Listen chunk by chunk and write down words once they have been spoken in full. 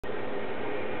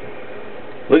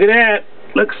Look at that.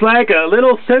 Looks like a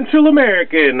little Central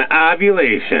American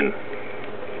ovulation.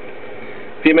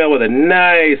 Female with a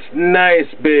nice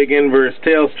big inverse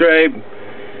tail stripe.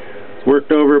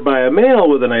 Worked over by a male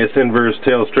with a nice inverse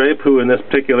tail stripe, who in this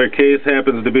particular case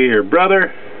happens to be her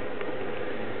brother.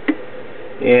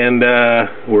 And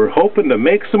we're hoping to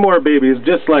make some more babies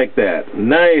just like that.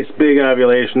 Nice big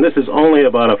ovulation. This is only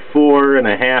about a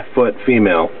 4.5 foot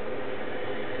female.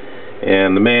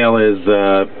 And the male is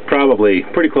probably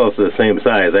pretty close to the same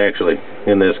size, actually,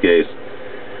 in this case.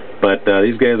 But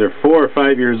these guys are 4 or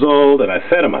 5 years old, and I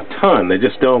fed them a ton. They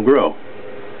just don't grow.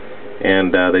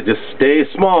 And they just stay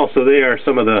small, so they are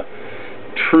some of the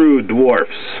true dwarfs.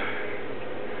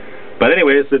 But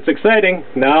anyways, it's exciting.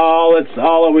 Now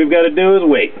all we've got to do is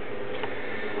wait.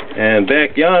 And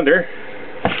back yonder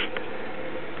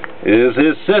is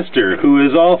his sister, who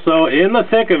is also in the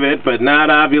thick of it, but not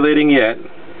ovulating yet.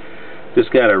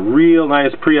 Just got a real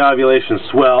nice pre-ovulation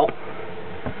swell.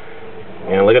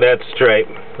 And look at that stripe.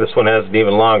 This one has an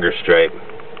even longer stripe.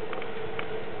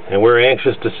 And we're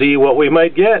anxious to see what we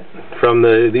might get from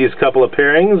these couple of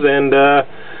pairings, and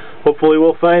hopefully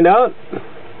we'll find out.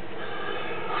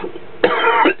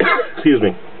 Excuse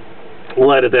me.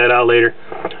 We'll edit that out later.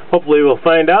 Hopefully we'll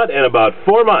find out in about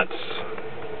 4 months.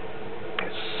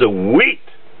 Sweet!